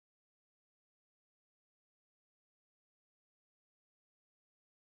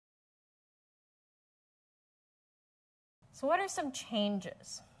So what are some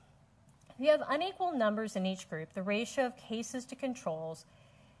changes? If you have unequal numbers in each group, the ratio of cases to controls,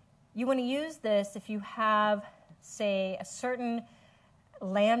 you want to use this if you have, say, a certain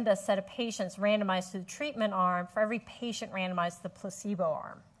lambda set of patients randomized to the treatment arm for every patient randomized to the placebo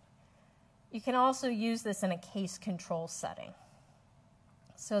arm. You can also use this in a case control setting.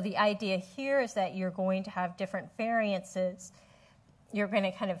 So the idea here is that you're going to have different variances. You're going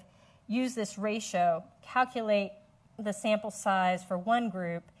to kind of use this ratio, calculate the sample size for one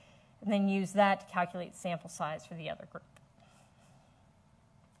group, and then use that to calculate the sample size for the other group.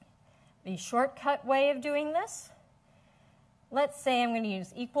 The shortcut way of doing this, let's say I'm going to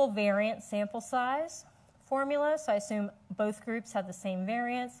use equal variance sample size formula, so I assume both groups have the same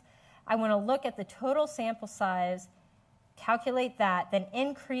variance. I want to look at the total sample size, calculate that, then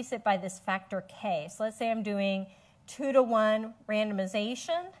increase it by this factor k. So let's say I'm doing 2-to-1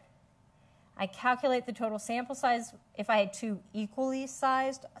 randomization. I calculate the total sample size. If I had two equally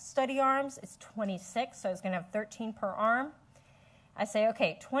sized study arms, it's 26, so I was going to have 13 per arm. I say,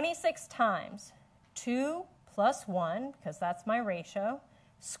 okay, 26 times 2 plus 1, because that's my ratio,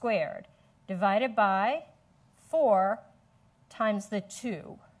 squared, divided by 4 times the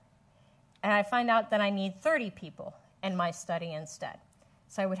 2. And I find out that I need 30 people in my study instead.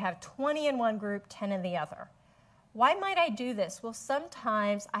 So I would have 20 in one group, 10 in the other. Why might I do this? Well,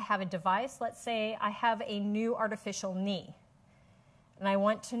 sometimes I have a device. Let's say I have a new artificial knee, and I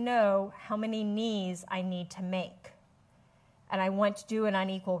want to know how many knees I need to make, and I want to do an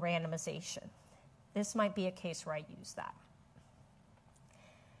unequal randomization. This might be a case where I use that.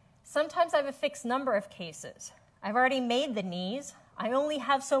 Sometimes I have a fixed number of cases. I've already made the knees. I only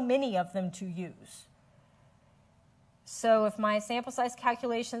have so many of them to use. So if my sample size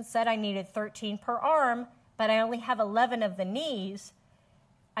calculation said I needed 13 per arm, but I only have 11 of the knees,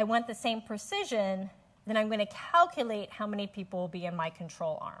 I want the same precision, then I'm going to calculate how many people will be in my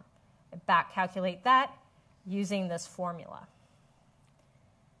control arm. I back calculate that using this formula.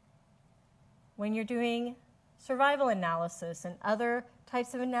 When you're doing survival analysis and other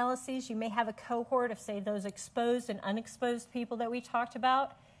types of analyses, you may have a cohort of, say, those exposed and unexposed people that we talked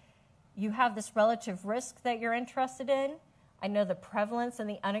about. You have this relative risk that you're interested in. I know the prevalence in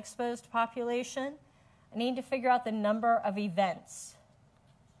the unexposed population. I need to figure out the number of events.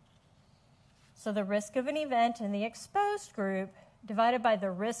 So the risk of an event in the exposed group divided by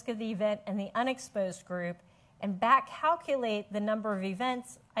the risk of the event in the unexposed group, and back calculate the number of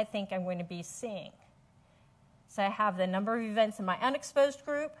events I think I'm going to be seeing. So I have the number of events in my unexposed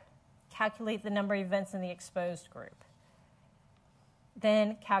group, calculate the number of events in the exposed group.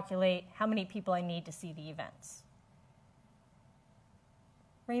 Then calculate how many people I need to see the events.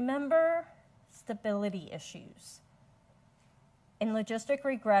 Remember stability issues. In logistic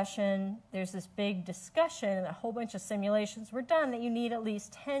regression, there's this big discussion, and a whole bunch of simulations were done, that you need at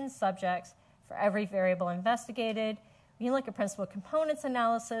least 10 subjects for every variable investigated. When you look at principal components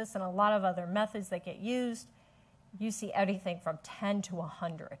analysis and a lot of other methods that get used, you see everything from 10 to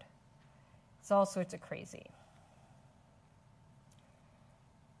 100. It's all sorts of crazy.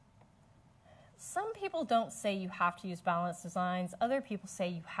 Some people don't say you have to use balanced designs. Other people say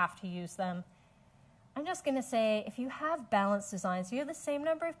you have to use them. I'm just going to say, if you have balanced designs, you have the same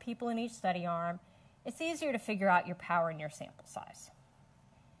number of people in each study arm, it's easier to figure out your power and your sample size.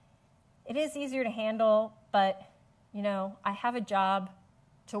 It is easier to handle, but, I have a job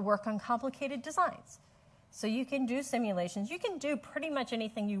to work on complicated designs. So you can do simulations. You can do pretty much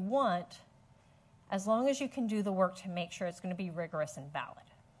anything you want as long as you can do the work to make sure it's going to be rigorous and valid.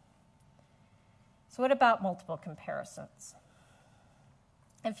 So what about multiple comparisons?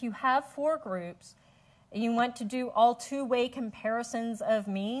 If you have 4 groups and you want to do all 2-way comparisons of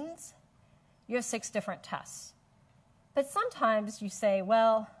means, you have 6 different tests. But sometimes you say,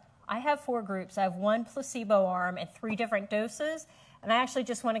 well, I have 4 groups. I have 1 placebo arm and 3 different doses, and I actually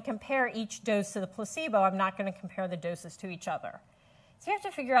just want to compare each dose to the placebo. I'm not going to compare the doses to each other. So you have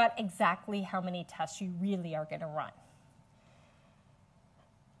to figure out exactly how many tests you really are going to run.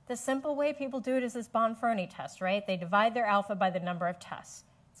 The simple way people do it is this Bonferroni test, right? They divide their alpha by the number of tests.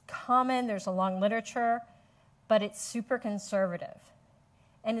 It's common, there's a long literature, but it's super conservative.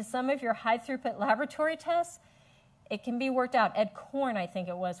 And in some of your high-throughput laboratory tests, it can be worked out. Ed Korn, I think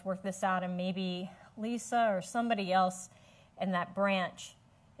it was, worked this out, and maybe Lisa or somebody else in that branch.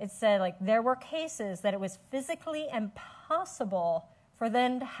 It said, there were cases that it was physically impossible for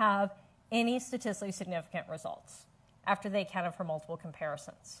them to have any statistically significant results after they accounted for multiple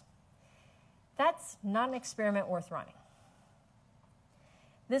comparisons. That's not an experiment worth running.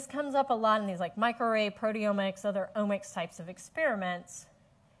 This comes up a lot in these microarray, proteomics, other omics types of experiments.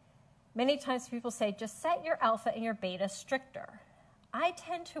 Many times people say, just set your alpha and your beta stricter. I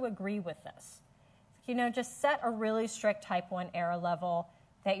tend to agree with this. Just set a really strict type 1 error level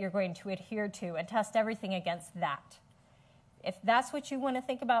that you're going to adhere to and test everything against that. If that's what you want to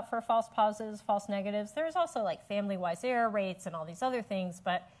think about for false positives, false negatives, there's also like family-wise error rates and all these other things,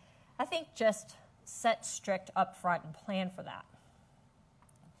 but I think just set strict up front and plan for that.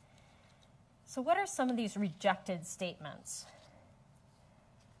 So what are some of these rejected statements?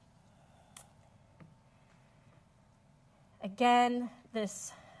 Again,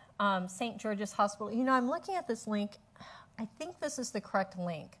 this St. George's Hospital, I'm looking at this link. I think this is the correct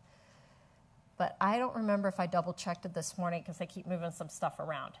link, but I don't remember if I double-checked it this morning because I keep moving some stuff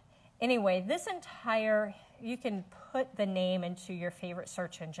around. Anyway, you can put the name into your favorite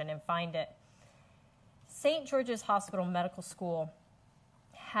search engine and find it. St. George's Hospital Medical School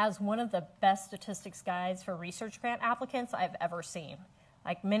has one of the best statistics guides for research grant applicants I've ever seen.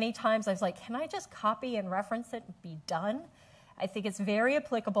 Like many times I was like, can I just copy and reference it and be done? I think it's very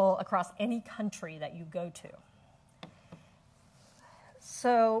applicable across any country that you go to.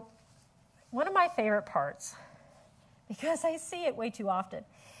 So one of my favorite parts, because I see it way too often,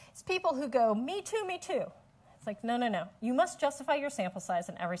 is people who go, me too, me too. It's like, no. You must justify your sample size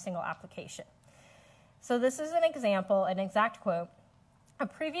in every single application. So this is an example, an exact quote. A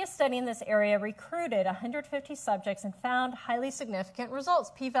previous study in this area recruited 150 subjects and found highly significant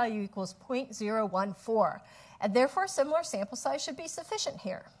results, p-value equals 0.014, and therefore similar sample size should be sufficient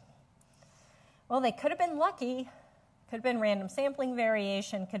here. Well, they could have been lucky, could have been random sampling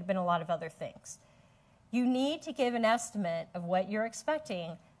variation, could have been a lot of other things. You need to give an estimate of what you're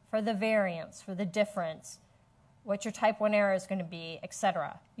expecting for the variance, for the difference, what your type 1 error is going to be,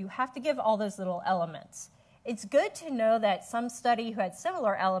 etc. You have to give all those little elements. It's good to know that some study who had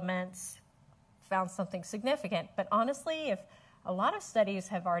similar elements found something significant, but honestly, if a lot of studies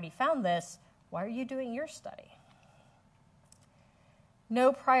have already found this, why are you doing your study?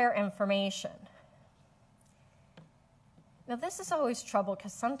 No prior information. Now, this is always trouble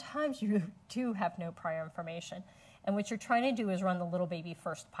because sometimes you do have no prior information, and what you're trying to do is run the little baby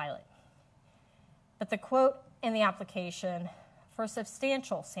first pilot. But the quote in the application, for a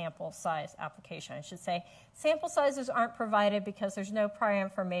substantial sample size application, I should say, sample sizes aren't provided because there's no prior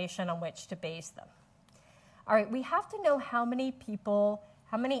information on which to base them. All right, we have to know how many people,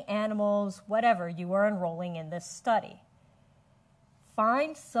 how many animals, whatever, you are enrolling in this study.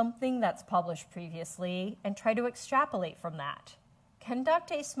 Find something that's published previously and try to extrapolate from that.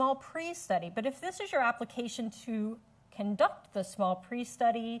 Conduct a small pre-study, but if this is your application to conduct the small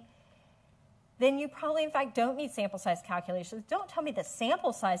pre-study, then you probably, in fact, don't need sample size calculations. Don't tell me the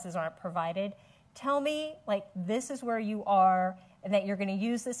sample sizes aren't provided. Tell me, like, this is where you are and that you're going to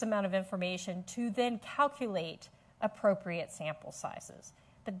use this amount of information to then calculate appropriate sample sizes.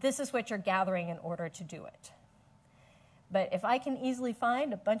 But this is what you're gathering in order to do it. But if I can easily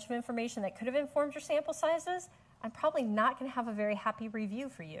find a bunch of information that could have informed your sample sizes, I'm probably not going to have a very happy review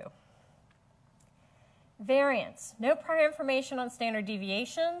for you. Variance. No prior information on standard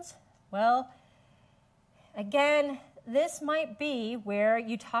deviations. Well, again, this might be where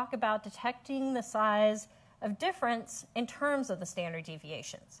you talk about detecting the size of difference in terms of the standard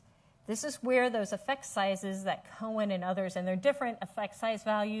deviations. This is where those effect sizes that Cohen and others, and their different effect size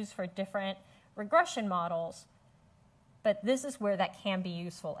values for different regression models, but this is where that can be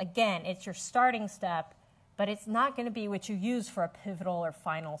useful. Again, it's your starting step, but it's not going to be what you use for a pivotal or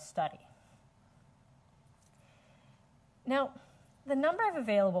final study. Now, the number of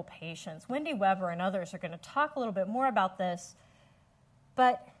available patients, Wendy Weber and others are going to talk a little bit more about this,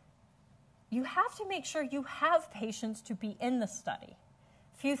 but you have to make sure you have patients to be in the study.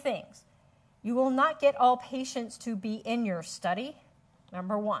 Few things. You will not get all patients to be in your study,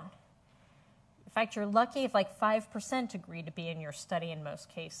 number one. In fact, you're lucky if like 5% agree to be in your study in most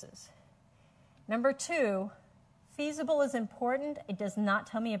cases. Number two, feasible is important. It does not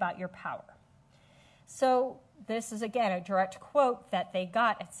tell me about your power. So this is, again, a direct quote that they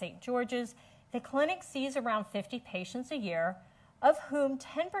got at St. George's. The clinic sees around 50 patients a year, of whom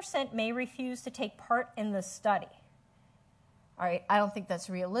 10% may refuse to take part in the study. All right, I don't think that's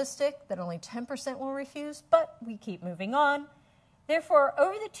realistic, that only 10% will refuse, but we keep moving on. Therefore,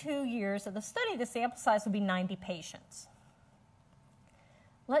 over the 2 years of the study, the sample size will be 90 patients.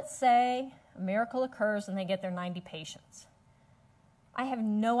 Let's say a miracle occurs and they get their 90 patients. I have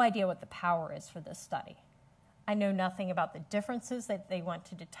no idea what the power is for this study. I know nothing about the differences that they want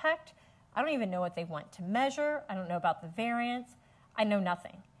to detect. I don't even know what they want to measure. I don't know about the variance. I know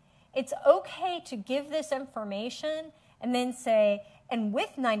nothing. It's okay to give this information and then say, and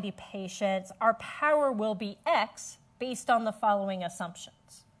with 90 patients, our power will be X based on the following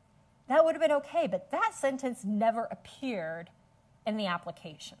assumptions. that would have been okay, but that sentence never appeared in the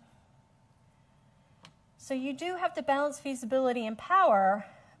application. So you do have to balance feasibility and power,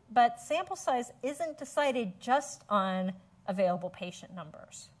 but sample size isn't decided just on available patient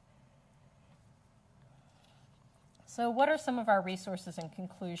numbers. So what are some of our resources and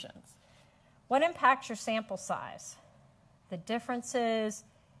conclusions? What impacts your sample size? The differences,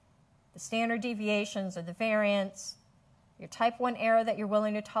 the standard deviations or the variance, your type 1 error that you're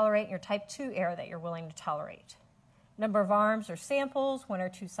willing to tolerate, and your type 2 error that you're willing to tolerate. Number of arms or samples, one or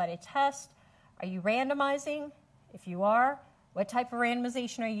two-sided test. Are you randomizing? If you are, what type of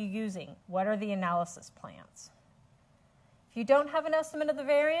randomization are you using? What are the analysis plans? If you don't have an estimate of the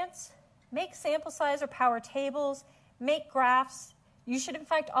variance, make sample size or power tables, make graphs. You should, in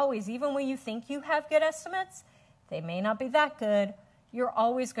fact, always, even when you think you have good estimates, they may not be that good, you're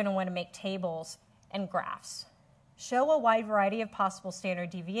always going to want to make tables and graphs. Show a wide variety of possible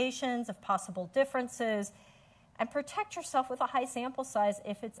standard deviations, of possible differences, and protect yourself with a high sample size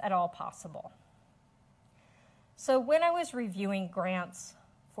if it's at all possible. So when I was reviewing grants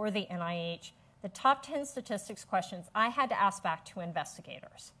for the NIH, the top 10 statistics questions I had to ask back to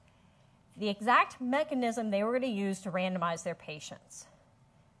investigators. The exact mechanism they were going to use to randomize their patients.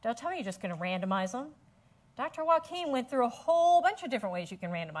 Don't tell me you're just going to randomize them. Dr. Joaquin went through a whole bunch of different ways you can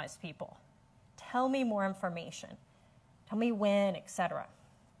randomize people. Tell me more information. Tell me when, etc.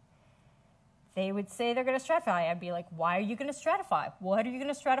 They would say they're going to stratify. I'd be like, why are you going to stratify? What are you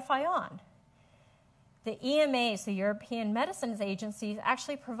going to stratify on? The EMAs, the European Medicines Agency,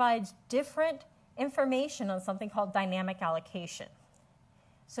 actually provides different information on something called dynamic allocation.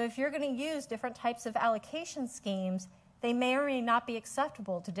 So if you're going to use different types of allocation schemes, they may or may not be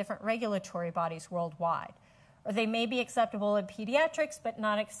acceptable to different regulatory bodies worldwide. Or they may be acceptable in pediatrics, but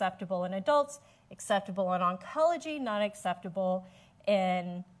not acceptable in adults, acceptable in oncology, not acceptable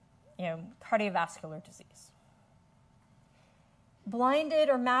in cardiovascular disease. Blinded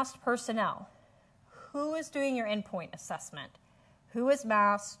or masked personnel. Who is doing your endpoint assessment? Who is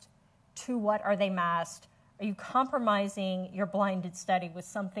masked? To what are they masked? Are you compromising your blinded study with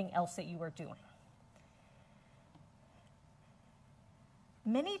something else that you are doing?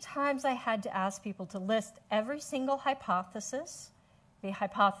 Many times I had to ask people to list every single hypothesis, the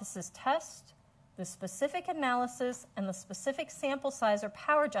hypothesis test, the specific analysis, and the specific sample size or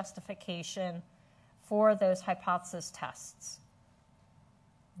power justification for those hypothesis tests.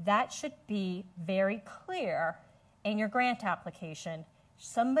 That should be very clear in your grant application.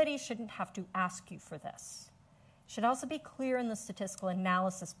 Somebody shouldn't have to ask you for this. It should also be clear in the statistical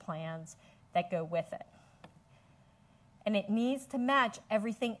analysis plans that go with it. And it needs to match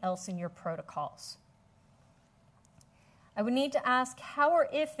everything else in your protocols. I would need to ask how or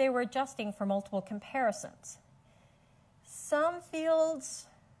if they were adjusting for multiple comparisons. Some fields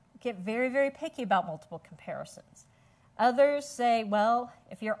get very, very picky about multiple comparisons. Others say, well,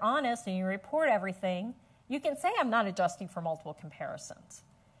 if you're honest and you report everything, you can say I'm not adjusting for multiple comparisons.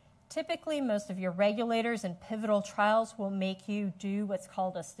 Typically, most of your regulators in pivotal trials will make you do what's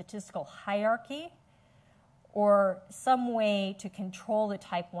called a statistical hierarchy or some way to control the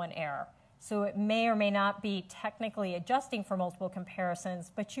type 1 error. So it may or may not be technically adjusting for multiple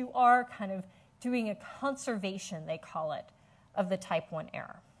comparisons, but you are kind of doing a conservation, they call it, of the type 1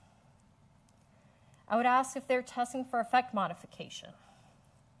 error. I would ask if they're testing for effect modification.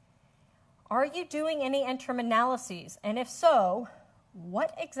 Are you doing any interim analyses? And if so,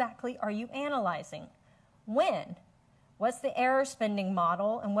 what exactly are you analyzing? When? What's the error spending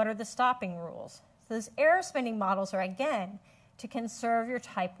model and what are the stopping rules? So those error spending models are, again, to conserve your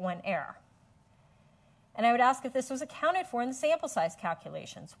type 1 error. And I would ask if this was accounted for in the sample size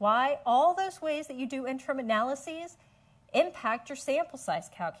calculations. Why? All those ways that you do interim analyses impact your sample size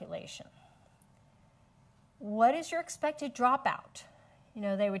calculation. What is your expected dropout?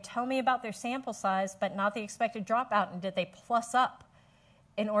 They would tell me about their sample size, but not the expected dropout, and did they plus up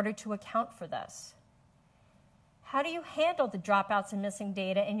in order to account for this? How do you handle the dropouts and missing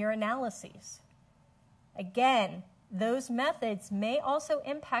data in your analyses? Again, those methods may also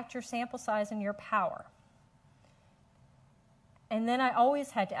impact your sample size and your power. And then I always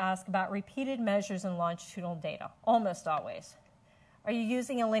had to ask about repeated measures and longitudinal data, almost always. Are you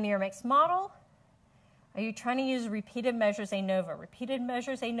using a linear mixed model? Are you trying to use repeated measures ANOVA? Repeated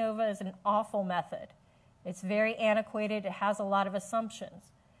measures ANOVA is an awful method. It's very antiquated. It has a lot of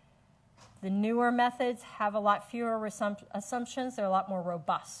assumptions. The newer methods have a lot fewer assumptions. They're a lot more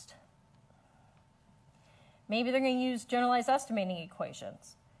robust. Maybe they're going to use generalized estimating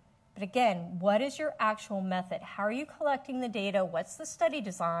equations. But again, what is your actual method? How are you collecting the data? What's the study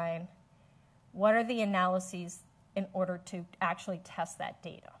design? What are the analyses in order to actually test that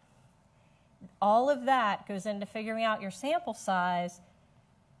data? All of that goes into figuring out your sample size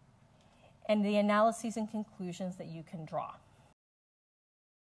and the analyses and conclusions that you can draw.